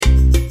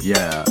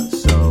Yeah,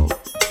 so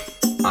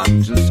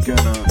I'm just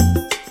gonna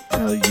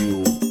tell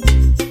you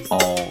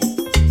all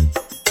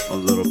a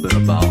little bit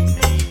about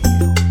me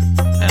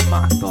and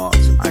my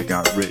thoughts I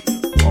got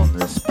written on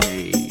this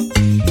page.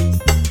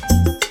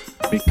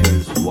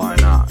 Because why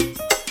not?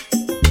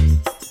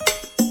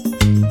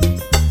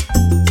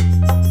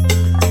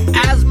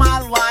 As my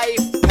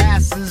life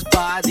passes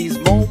by, these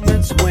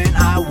moments when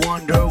I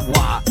wonder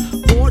why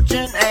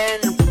fortune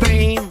and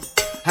fame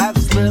have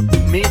slipped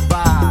me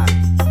by,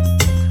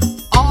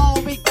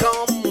 all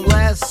become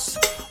less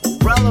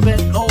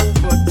relevant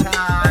over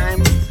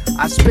time.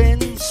 I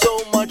spend so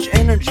much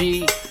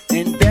energy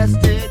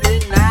invested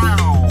in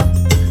now,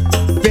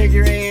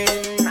 figuring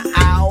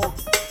out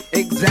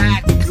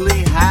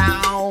exactly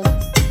how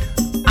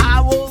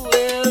I will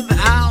live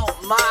out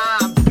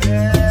my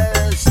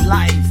best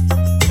life.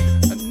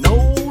 No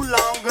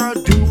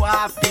longer do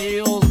I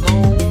feel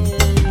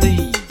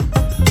lonely,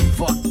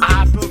 for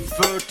I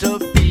prefer to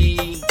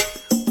be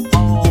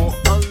all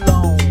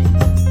alone.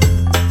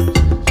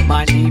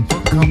 My need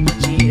for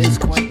company is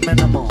quite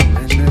minimal,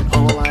 and then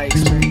all I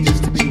expect is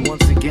to be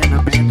once again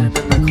abandoned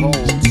in the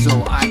cold.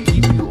 So I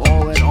keep you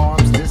all at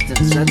arm's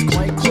distance, that's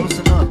quite close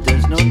enough.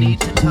 There's no need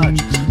to touch,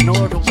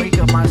 nor to wake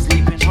up my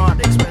sleeping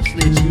heart,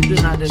 especially if you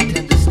do not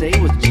intend to stay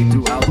with me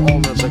throughout all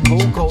of the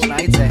cold, cold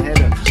nights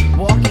ahead of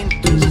walking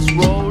through this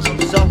road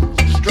of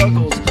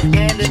struggles,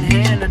 hand in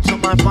hand until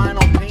my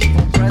final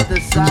painful breath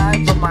is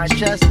sighed from my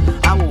chest.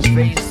 I will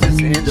face this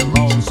end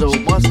alone. So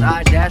must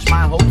I dash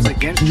my hopes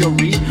against your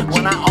reach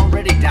when I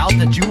already doubt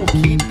that you will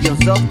keep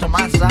yourself to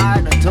my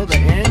side until the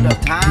end of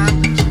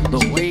time?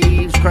 The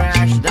waves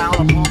crash down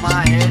upon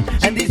my head,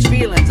 and these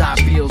feelings I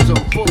feel so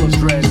full of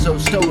dread. So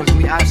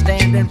stoically I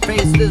stand and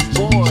face this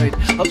void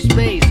of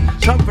space,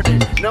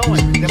 comforted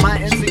knowing that my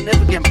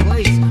insignificant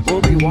place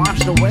will be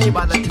washed away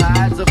by the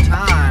tides of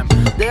time.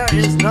 There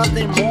is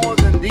nothing more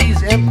than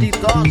these empty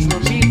thoughts for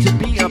me to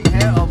be a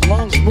pair of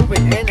lungs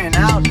moving in and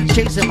out,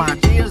 chasing my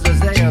fears as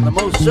they are the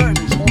most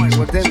certain point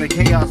within the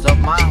chaos of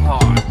my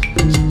heart.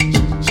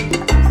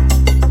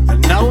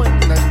 Knowing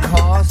the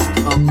cost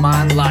of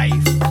my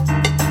life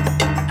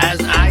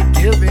as I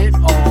give it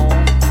all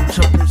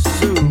to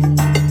pursue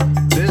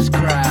this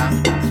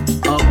craft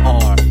of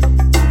art.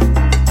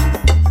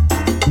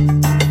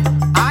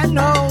 I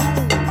know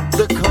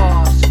the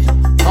cost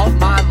of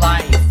my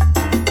life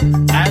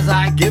as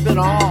I give it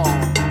all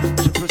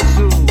to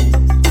pursue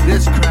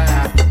this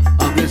craft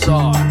of this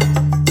art.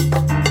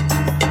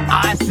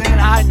 I said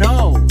I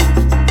know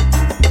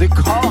the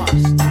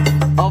cost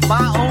of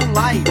my own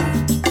life,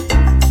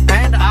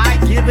 and I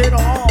give it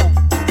all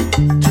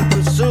to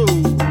pursue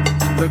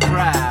the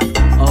craft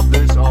of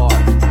this art.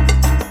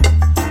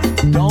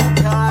 Don't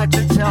try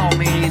to tell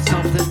me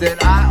something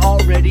that I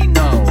already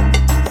know.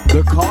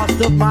 The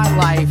cost of my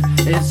life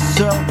is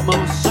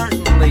most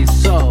certainly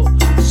so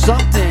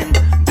something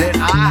that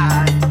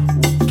I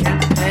can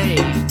pay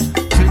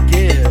to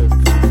give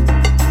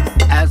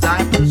as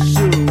I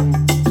pursue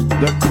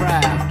the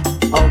craft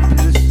of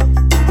this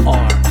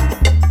art.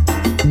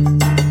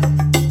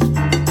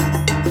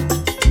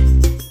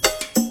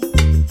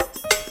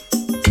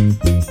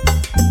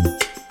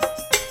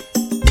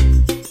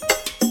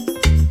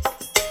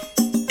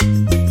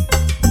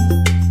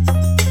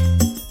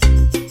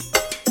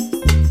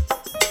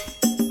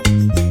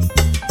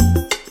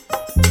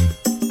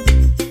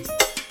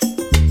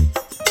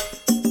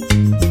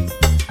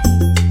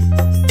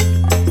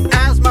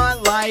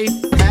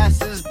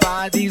 Passes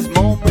by, these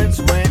moments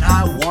when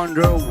I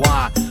wonder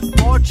why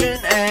fortune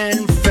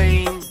and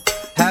fame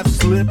have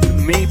slipped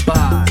me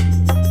by,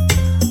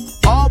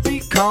 all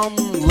become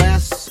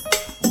less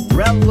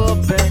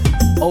relevant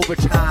over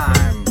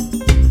time.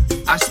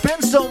 I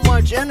spend so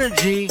much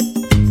energy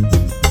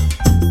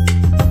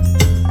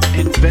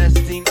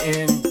investing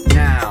in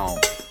now,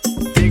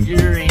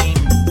 figuring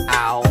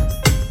out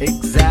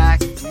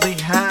exactly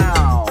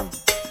how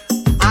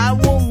I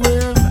will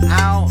live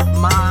out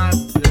my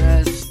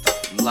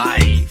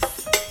life.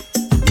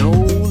 No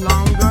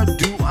longer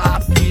do I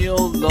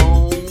feel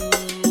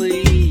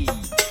lonely,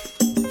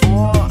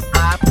 for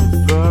I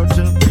prefer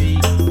to be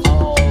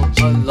all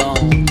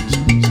alone.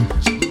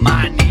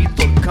 My need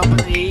for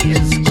company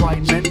is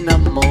quite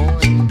minimal,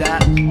 and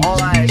that all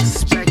I expect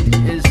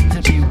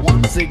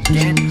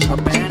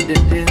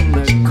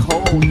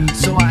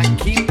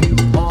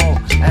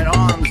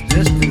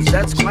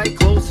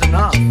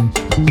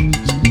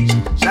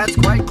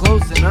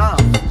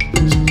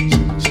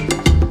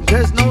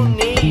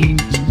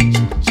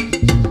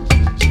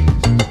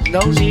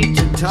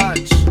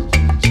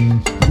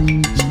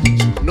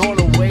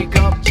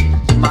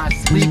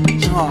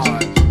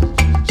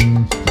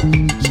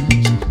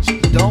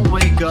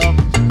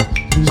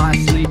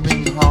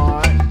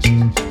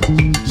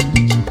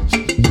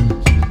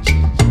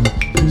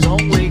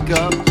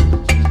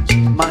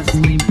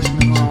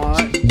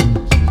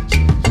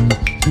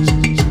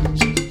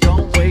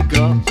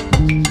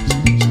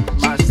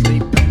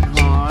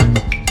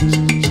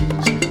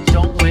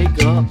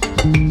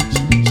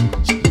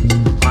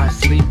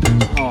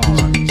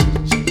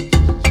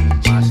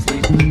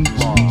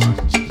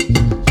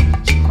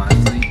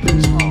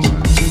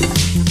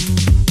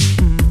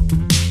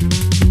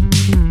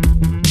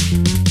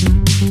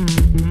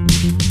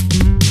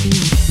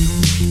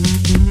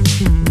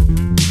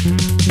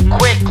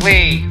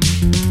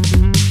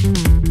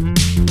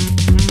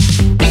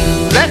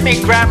Let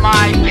me grab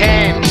my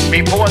pen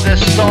before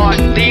this thought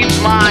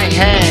leaves my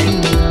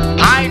head.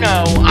 I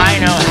know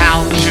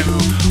how to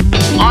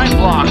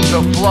unblock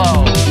the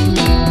flow.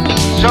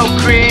 So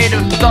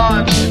creative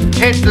thoughts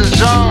hit the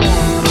zone.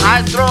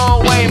 I throw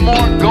away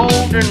more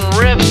golden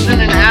riffs in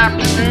an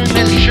afternoon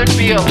than should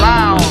be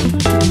allowed.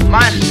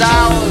 My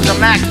style is a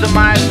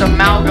maximized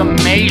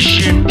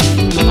amalgamation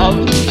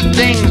of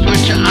things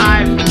which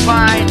I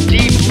find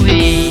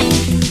deeply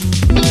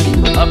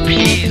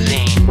appeasing.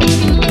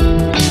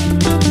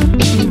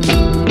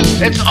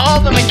 It's all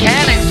the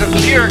mechanics of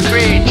pure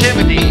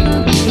creativity.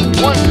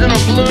 Once in a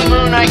blue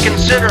moon I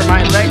consider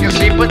my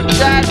legacy, but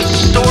that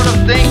sort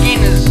of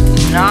thinking is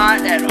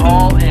not at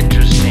all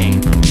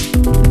interesting.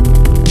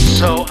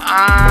 So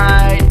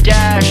I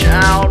dash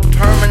out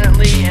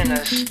permanently in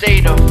a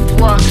state of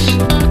flux.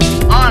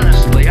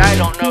 Honestly, I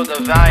don't know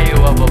the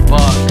value of a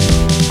buck.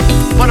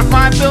 But if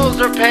my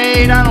bills are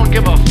paid, I don't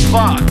give a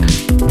fuck.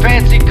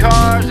 Fancy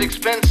cars,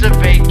 expensive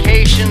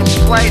vacations,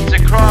 flights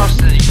across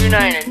the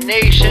United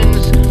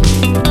Nations.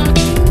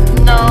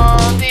 No,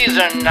 these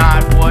are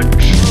not what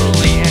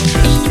truly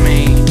interest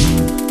me.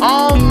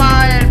 All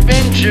my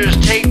adventures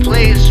take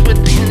place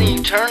within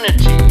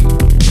eternity.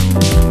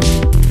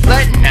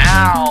 Let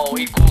now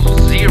equal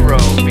 0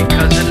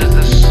 because it is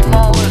the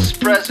smallest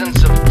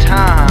presence of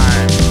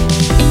time.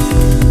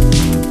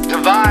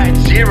 Divide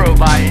 0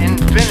 by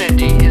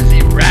infinity is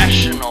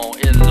irrational,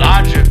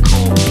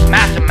 illogical,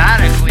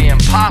 mathematically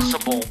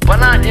impossible, but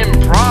not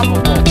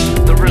improbable.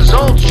 The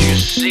results you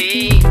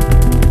see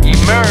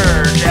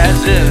emerge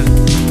as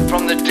if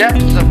from the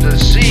depths of the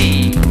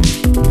sea.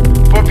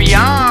 For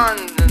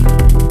beyond the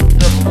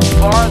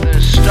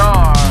farthest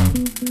star,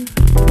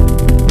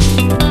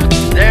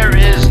 there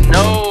is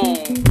no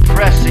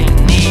pressing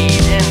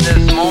need in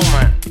this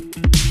moment,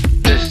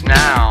 this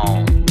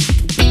now,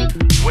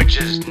 which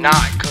is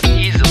not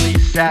easily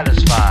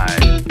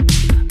satisfied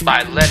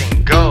by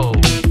letting go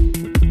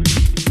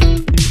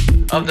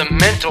of the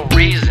mental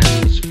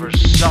reasons for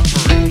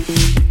suffering.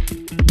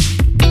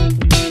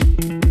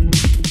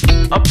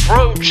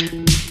 Approach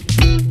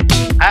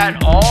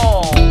at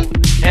all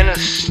in a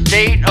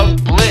state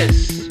of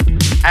bliss,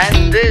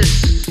 and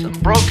this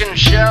broken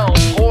shell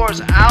pours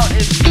out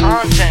its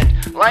content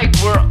like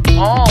we're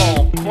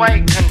all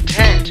quite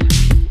content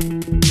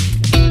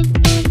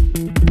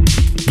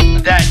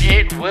that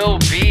it will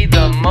be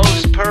the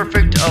most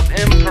perfect of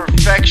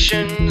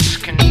imperfections,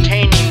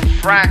 containing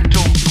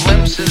fractal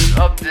glimpses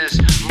of this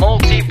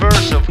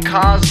multiverse of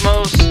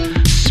cosmos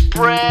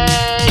spread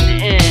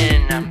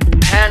in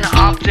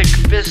panoptic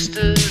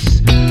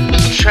vistas,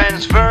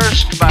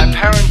 transversed by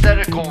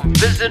parenthetical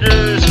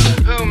visitors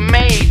who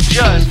may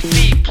just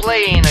be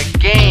playing a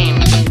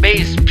game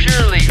based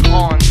purely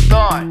on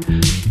thought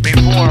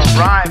before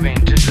arriving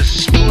to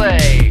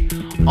display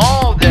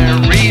all their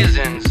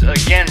reasons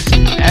against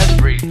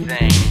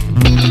everything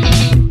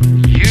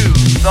you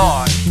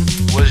thought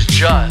was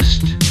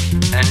just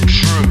and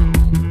true.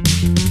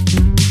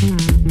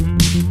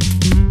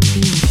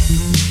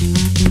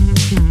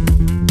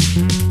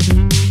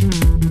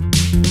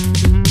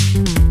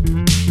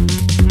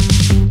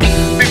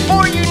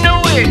 Before you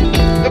knew it,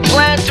 the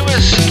plan to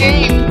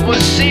escape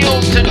was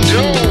sealed to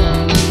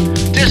doom,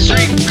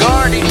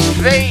 disregarding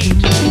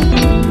fate.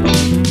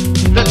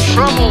 The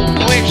troubles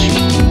which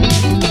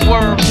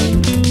were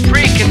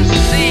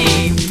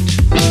preconceived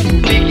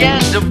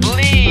began to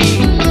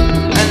bleed,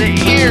 and the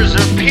ears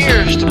are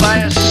pierced by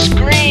a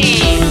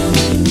scream,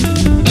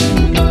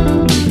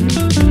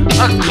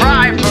 a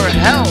cry for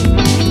help.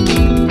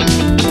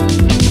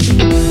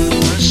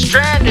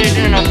 Stranded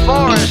in a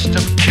forest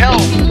of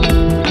kelp,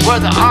 where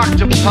the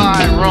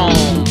octopi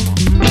roam,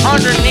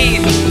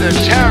 underneath the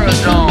terra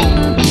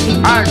dome,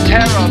 our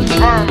terra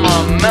firma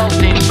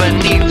melting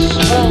beneath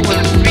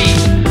swollen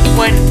feet,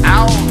 went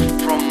out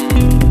from,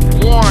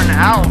 worn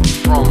out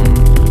from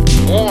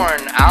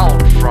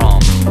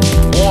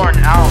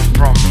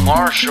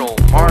martial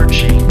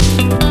marching,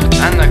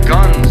 and the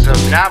guns of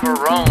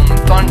Navarone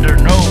thunder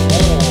no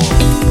more,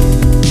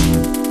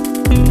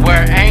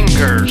 where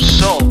anger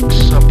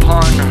sulks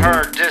upon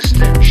her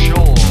distant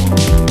shore.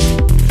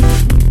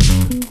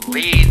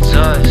 Leads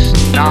us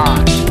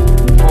not,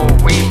 for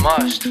we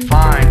must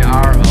find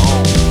our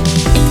own.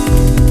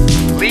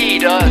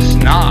 Lead us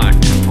not,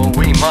 for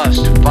we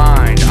must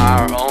find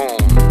our own.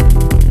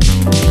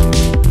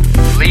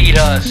 Lead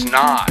us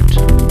not,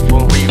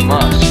 for we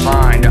must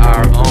find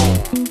our own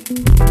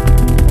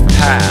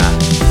path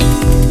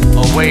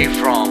away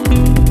from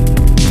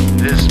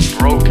this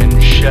broken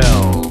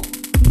shell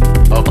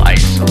of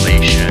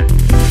isolation.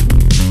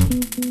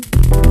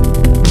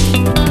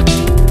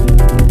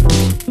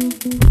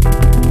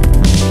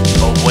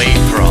 Away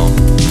from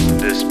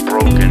this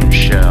broken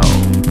shell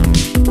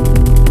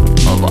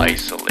of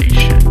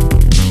isolation.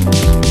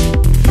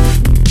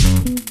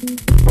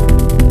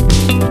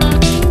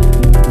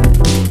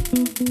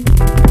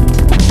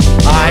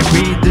 I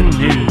read the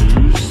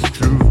news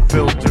through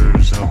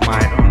filters of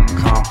my own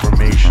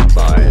confirmation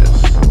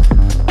bias.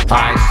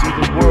 I see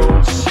the world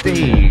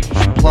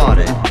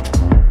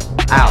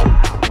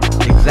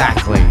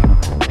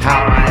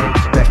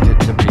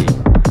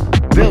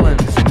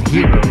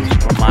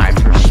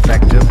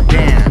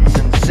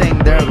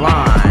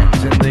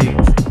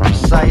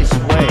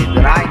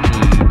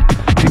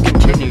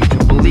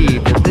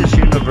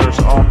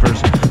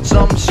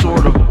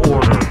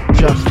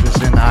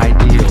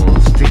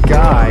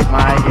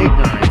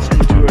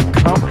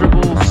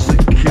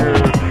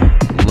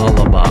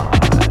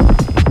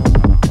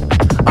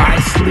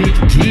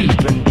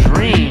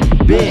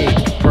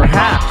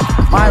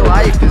My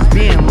life is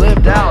being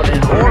lived out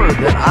in order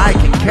that I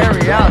can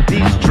carry out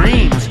these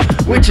dreams,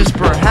 which is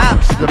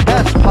perhaps the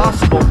best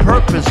possible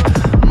purpose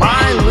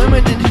my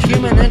limited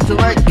human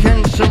intellect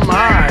can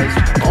surmise,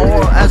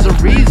 or as a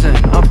reason,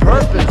 a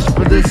purpose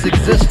for this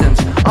existence.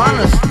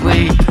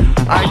 Honestly,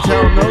 I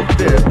tell no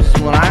fibs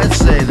when I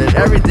say that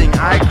everything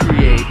I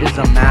create is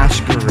a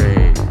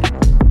masquerade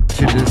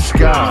to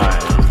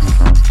disguise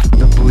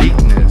the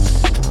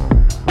bleakness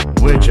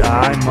which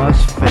I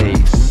must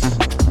face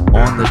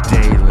on the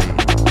daily.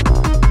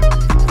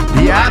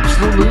 The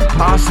absolute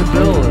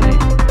possibility,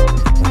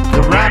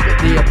 the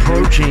rapidly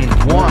approaching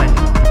one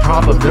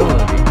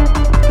probability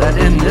that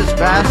in this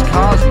vast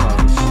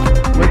cosmos,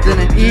 within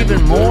an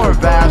even more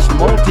vast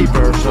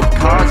multiverse of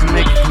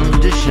cosmic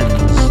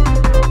conditions,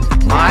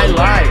 my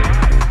life,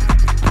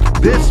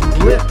 this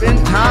blip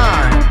in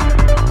time,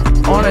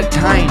 on a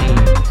tiny,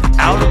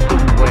 out of the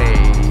way,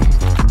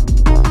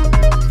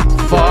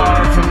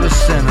 far from the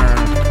center,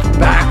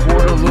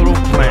 backward a little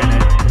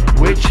planet,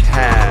 which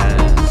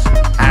has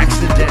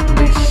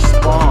accidentally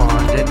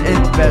spawned an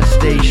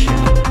infestation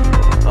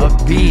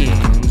of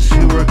beings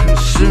who are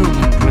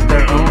consumed with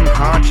their own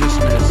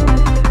consciousness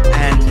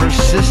and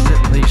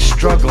persistently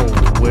struggle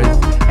with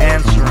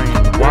answering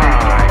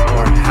why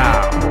or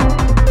how.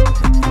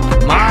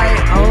 My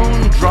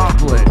own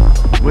droplet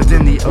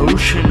within the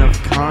ocean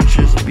of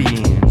conscious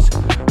beings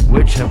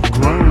which have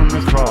grown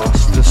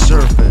across the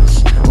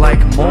surface like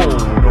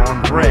mold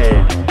on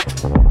bread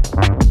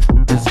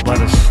is but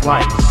a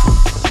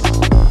slice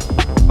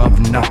of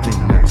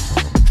nothingness.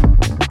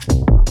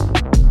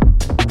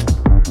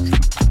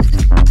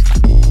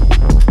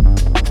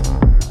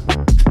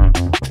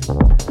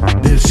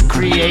 This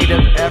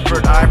creative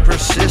effort I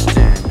persist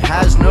in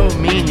has no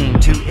meaning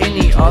to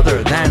any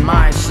other than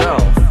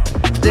myself.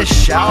 This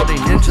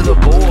shouting into the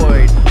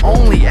void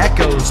only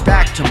echoes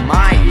back to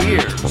my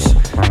ears.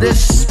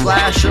 This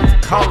splash of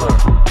color,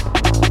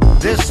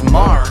 this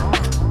mark,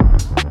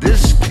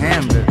 this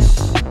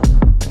canvas,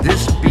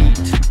 this beat,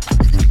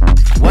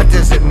 what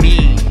does it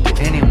mean to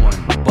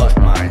anyone but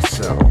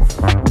myself?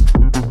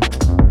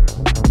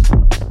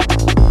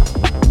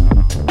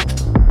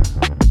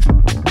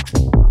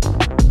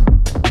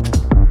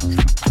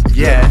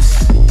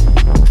 Yes,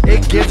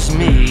 it gives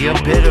me a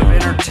bit of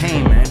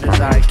entertainment as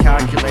I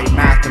calculate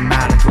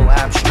mathematical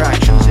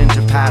abstractions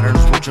into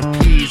patterns which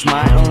appease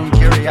my own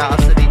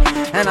curiosity,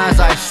 and as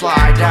I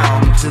slide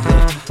down to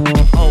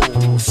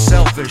the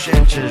selfish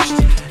interest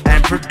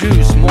and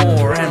produce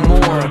more and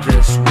more of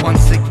this,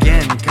 once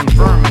again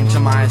confirming to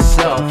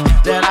myself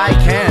that I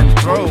can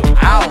throw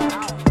out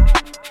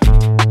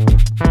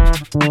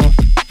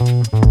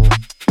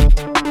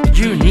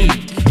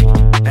unique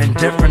and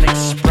different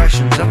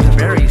expressions of the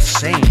very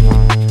same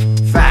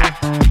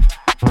fact,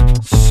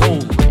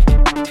 solely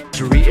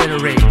to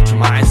reiterate to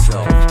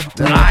myself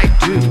that I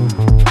do,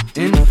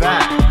 in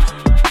fact,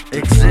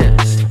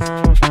 exist,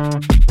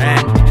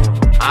 and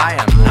I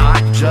am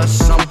not just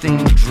something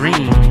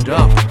dreamed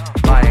up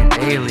by an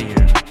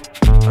alien,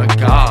 a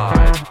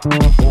god,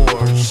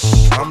 or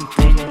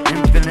something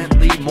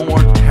infinitely more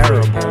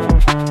terrible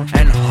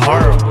and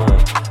horrible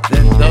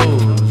than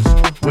those,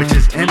 which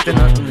is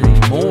infinitely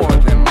more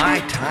than my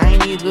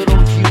tiny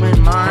little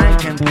human mind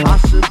can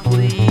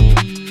possibly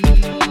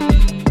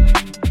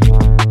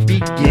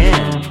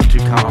begin to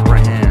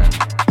comprehend.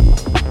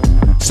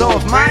 So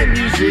if my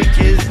music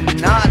is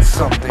not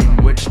something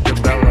which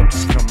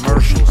develops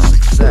commercial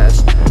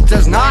success,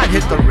 does not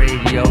hit the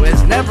radio,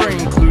 is never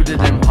included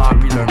in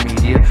popular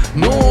media,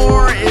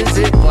 nor is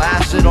it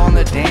blasted on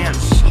the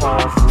dance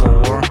hall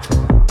floor,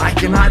 I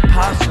cannot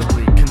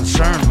possibly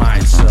concern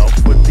myself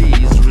with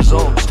these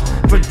results,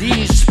 for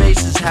these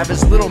spaces have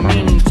as little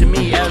meaning to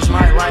me as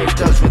my life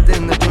does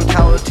within the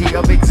totality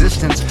of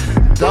existence.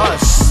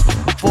 Thus,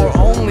 for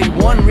only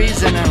one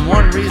reason and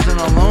one reason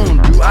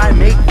alone do I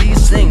make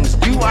these things,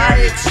 do I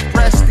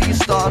express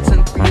these thoughts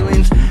and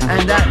feelings,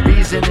 and that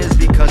reason is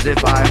because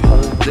if I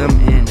hold them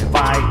in, if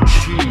I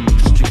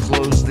choose to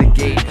close the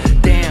gate,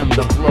 damn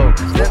the flow,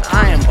 then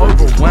I am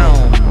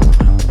overwhelmed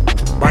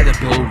by the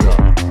buildup,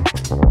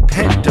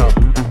 pent-up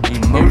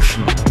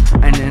emotional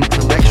and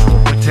intellectual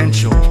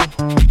potential,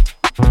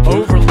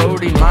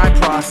 overloading my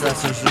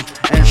processors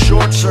and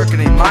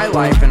short-circuiting my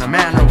life in a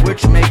manner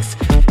which makes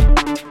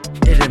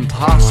it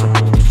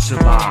impossible to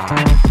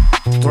survive,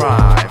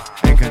 thrive,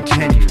 and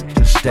continue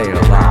to stay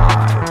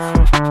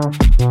alive.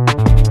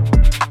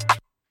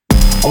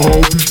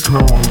 All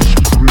because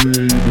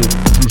creative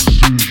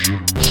decisions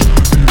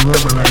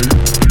eliminate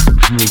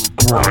future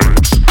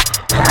gripes.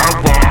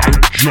 Have I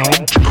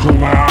jumped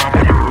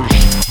kilometers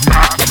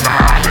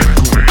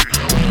mathematically,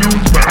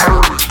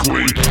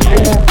 numerically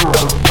over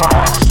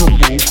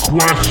possible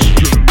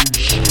questions,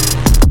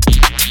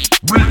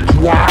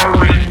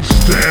 requiring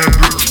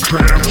standard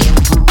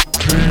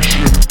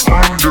transportation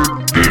under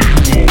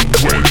visual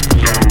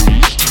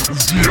windows,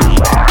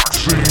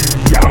 Xeroxing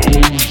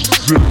yellow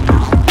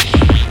zippers?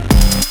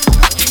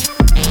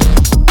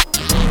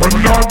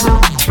 Another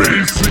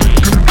basic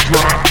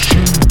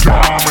contraption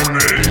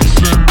dominates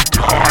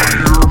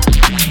entire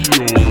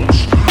fields,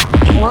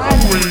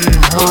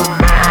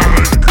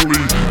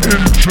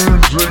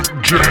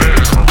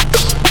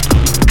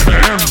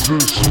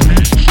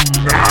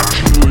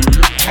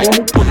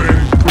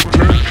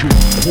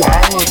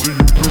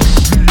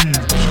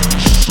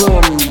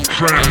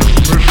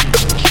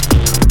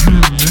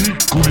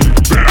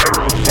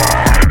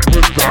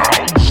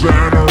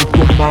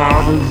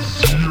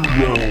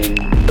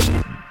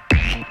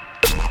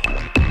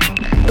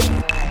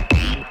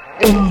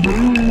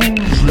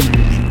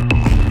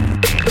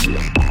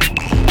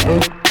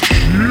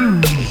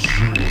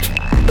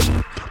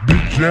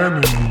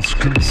 Jennings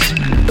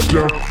conceived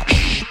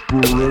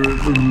desperate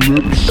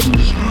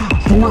ellipses,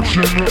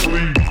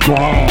 fortunately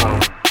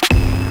gone.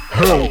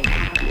 Help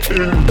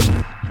in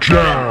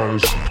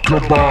jazz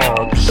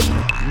kebabs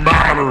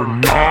matter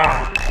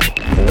not.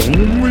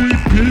 Only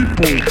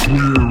people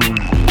query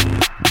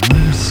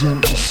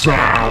recent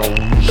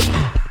sounds,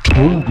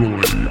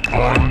 totally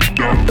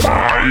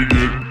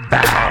undivided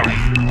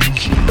values,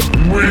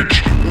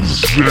 which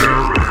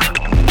Zarek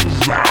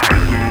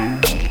Zygo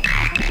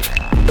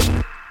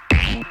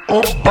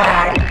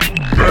about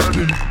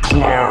Betty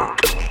Clark.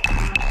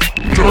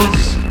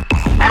 Does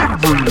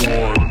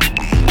everyone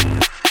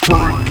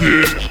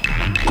forget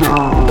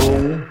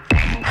girl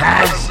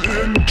has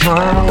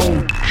internal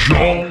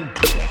junk?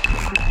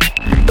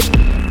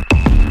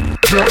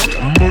 Just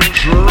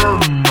mature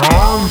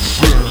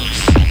nonsense.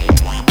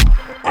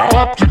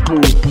 Optical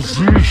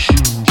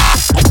positions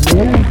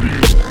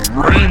quoting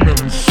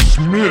Raymond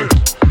Smith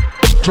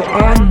to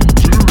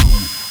undo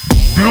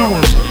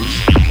villainous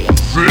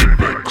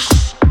Zibix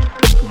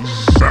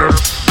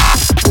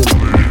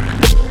zestfully.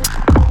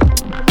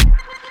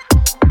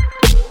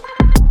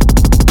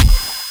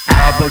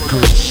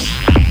 Abacus,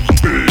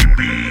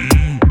 baby,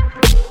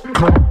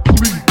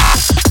 complete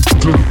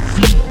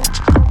defeat.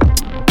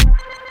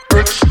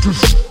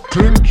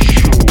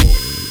 Existential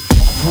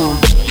for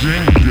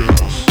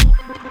Genghis.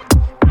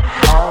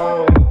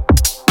 How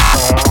I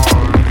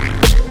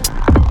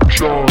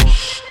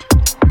just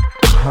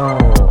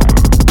can't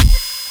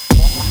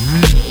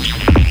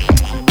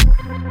meet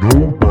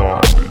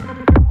nobody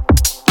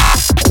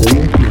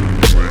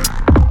openly,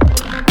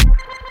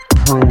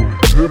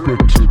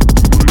 prohibitively,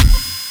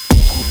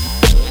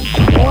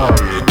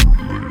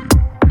 quietly,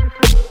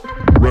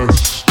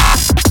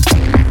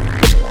 resting,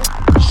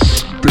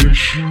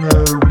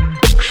 stationary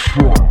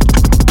truck,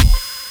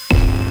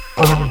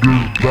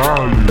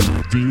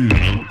 undervalued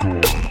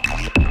vehicle,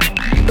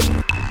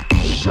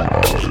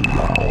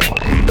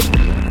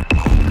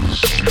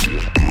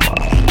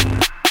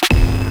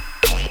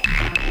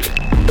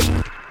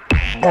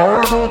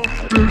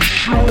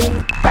 artificial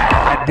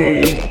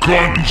babble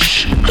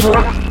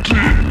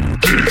constructed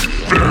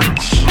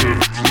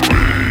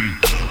defensively,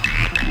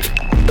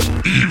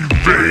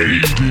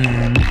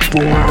 evading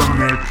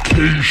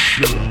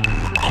fornication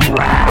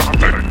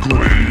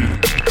graphically,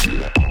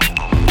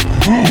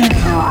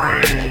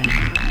 hoovering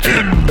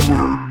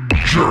inward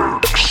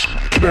jerks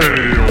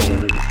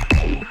kale,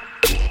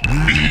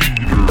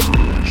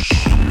 meters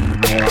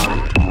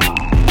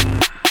northward,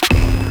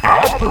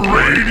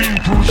 operating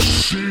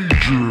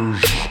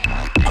procedures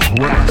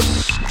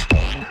quest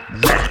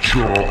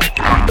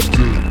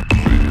retroactively,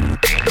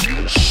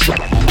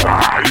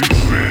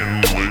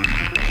 surprisingly,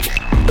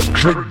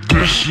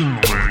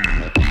 traditionally,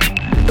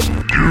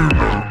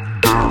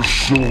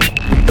 universal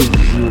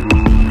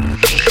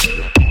visitors,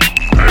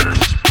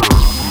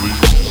 expertly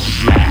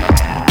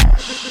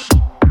zealous.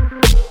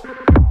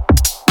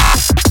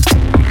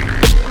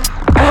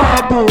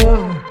 Abba,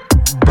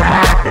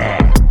 Baba,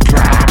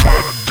 Dabba,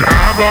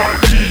 Dabba,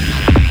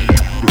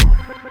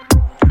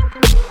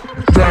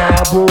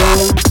 Dabba,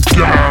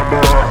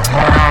 dabba,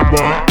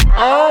 habba,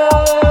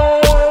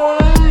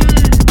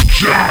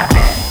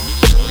 jabba,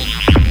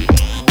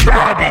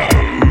 dabba,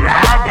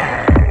 labba,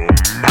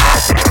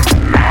 mabba,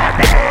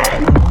 labba,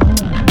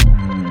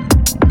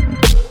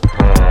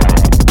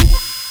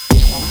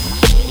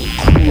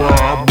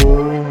 quabba,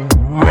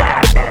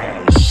 rabba,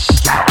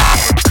 stop,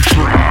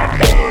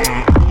 trabba,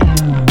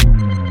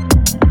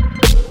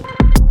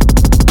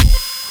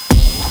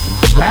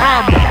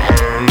 zabba,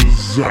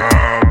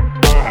 zabba.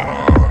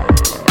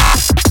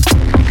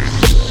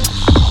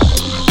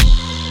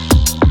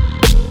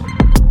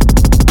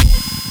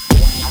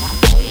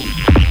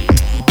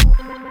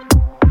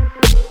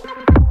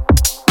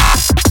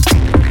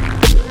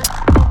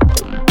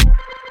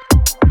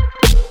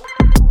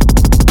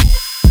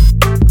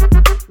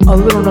 A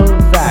little known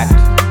fact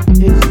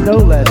is no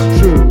less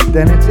true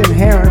than its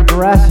inherent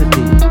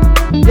veracity.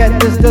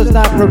 Yet this does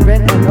not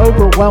prevent an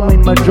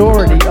overwhelming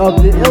majority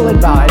of the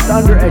ill-advised,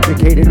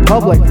 undereducated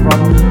public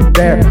from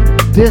their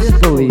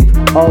disbelief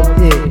of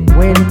it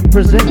when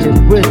presented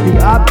with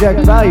the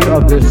object value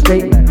of this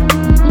statement.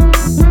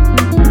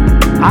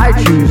 I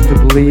choose to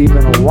believe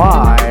in a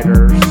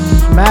wider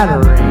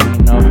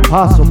smattering of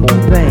possible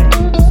things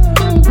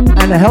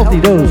and a healthy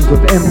dose of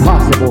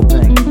impossible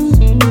things.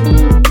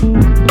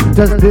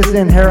 Does this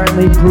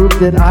inherently prove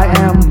that I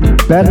am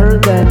better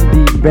than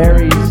the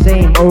very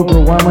same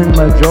overwhelming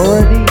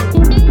majority?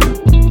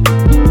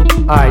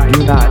 I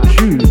do not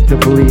choose to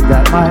believe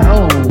that my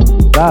own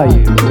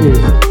value is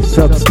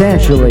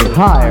substantially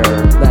higher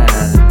than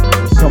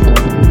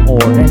someone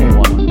or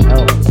anyone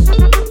else.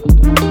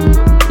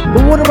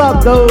 But what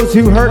about those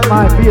who hurt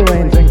my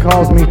feelings and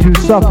cause me to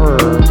suffer?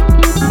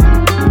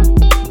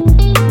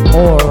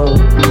 Or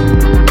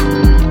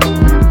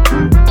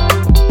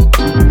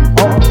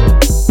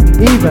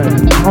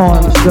even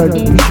on such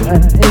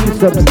an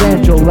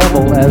insubstantial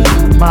level as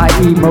my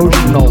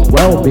emotional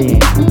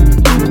well-being?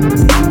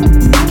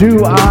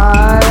 Do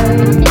I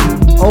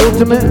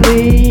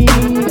ultimately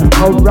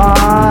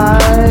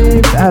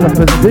arrive at a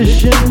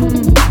position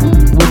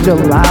which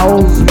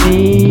allows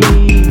me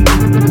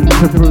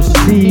to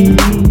perceive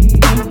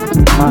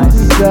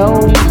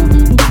myself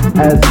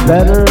as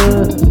better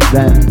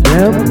than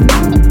them?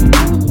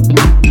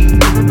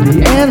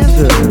 The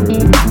answer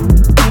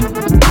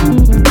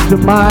to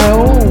my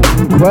own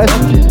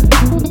question,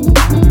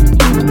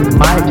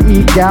 my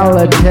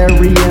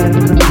egalitarian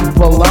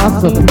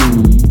philosophy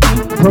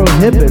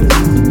prohibits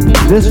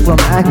this from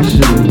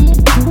actually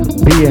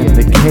being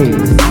the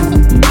case.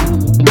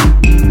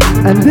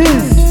 And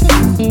this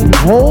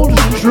holds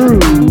true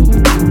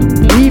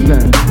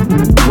even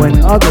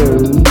when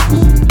others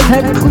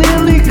have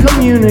clearly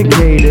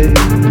communicated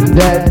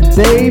that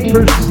they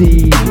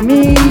perceive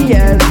me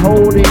as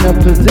holding a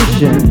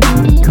position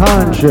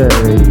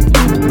contrary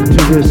to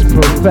this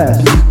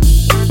professed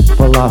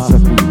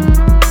philosophy.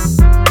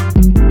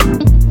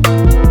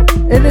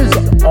 It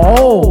is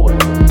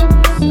always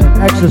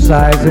an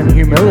exercise in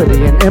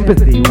humility and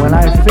empathy when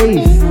I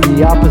face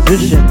the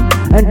opposition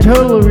and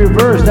totally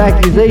reverse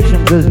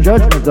accusations as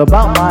judgments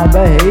about my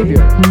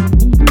behavior.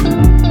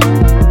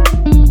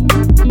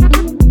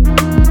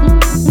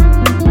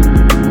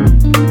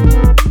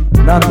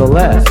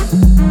 Nonetheless,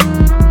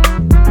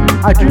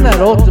 I do not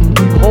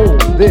ultimately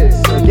hold this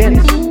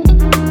against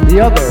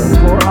the other,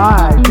 for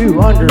I do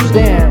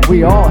understand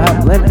we all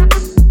have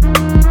limits.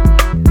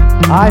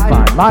 I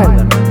find my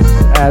limits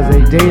as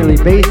a daily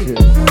basis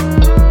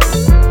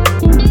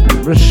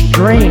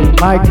restrain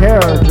my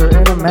character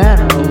in a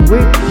manner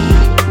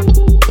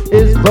which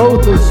is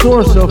both a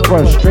source of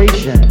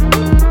frustration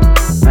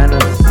and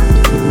a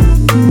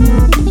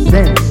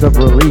sense of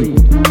relief.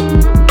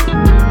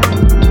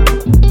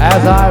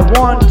 As I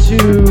want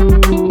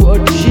to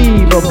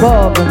achieve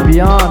above and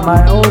beyond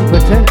my own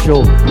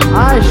potential,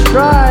 I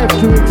strive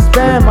to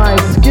expand my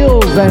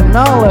skills and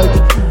knowledge,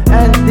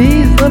 and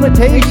these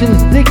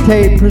limitations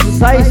dictate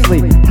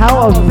precisely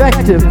how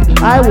effective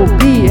I will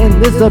be in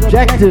this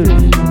objective.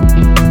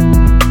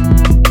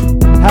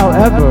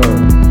 However,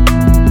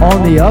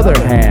 on the other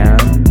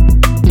hand,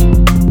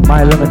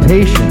 my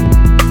limitations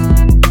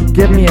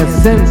give me a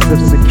sense of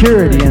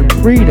security and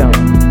freedom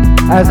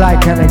as I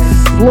can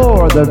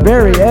explore the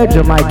very edge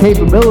of my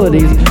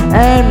capabilities,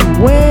 and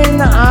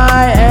when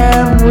I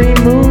am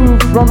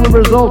removed from the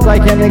results, I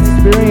can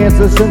experience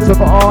a sense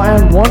of awe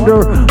and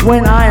wonder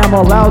when I am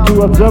allowed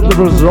to observe the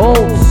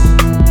results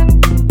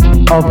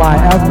of my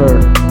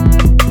effort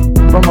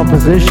from a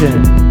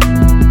position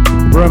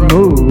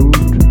removed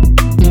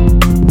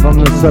from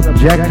the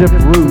subjective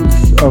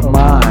roots of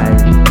my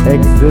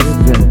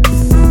existence.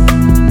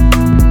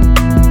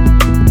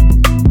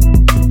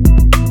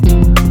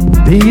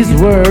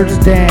 These words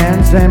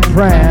dance and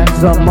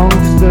prance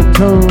amongst the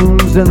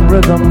tunes and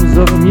rhythms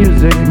of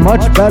music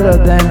much better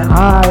than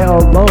I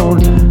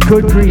alone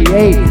could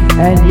create,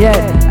 and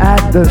yet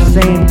at the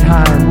same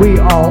time we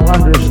all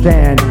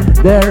understand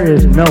there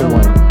is no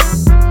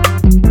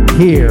one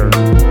here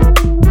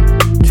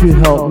to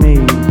help me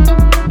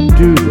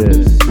do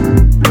this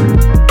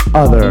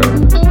other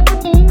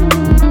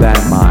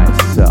than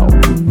myself.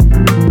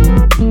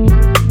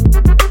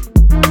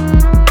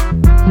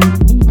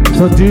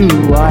 So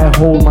do I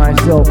hold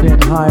myself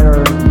in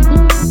higher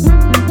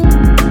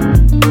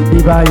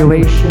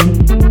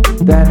evaluation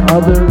than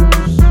others?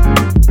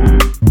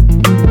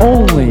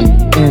 Only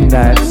in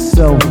that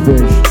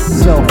selfish,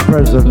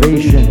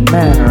 self-preservation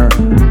manner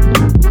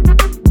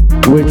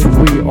which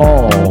we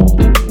all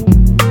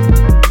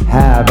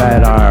have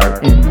at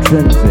our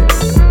intrinsic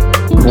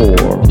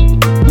core.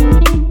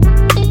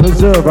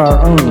 Preserve our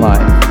own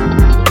life.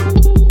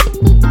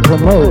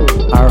 Promote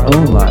our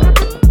own life.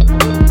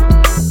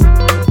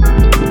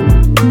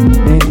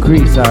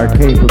 Increase our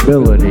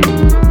capability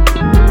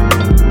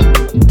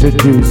to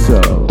do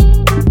so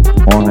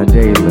on a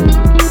daily,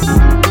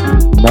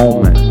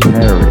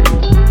 momentary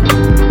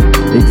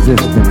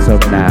existence of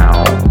now.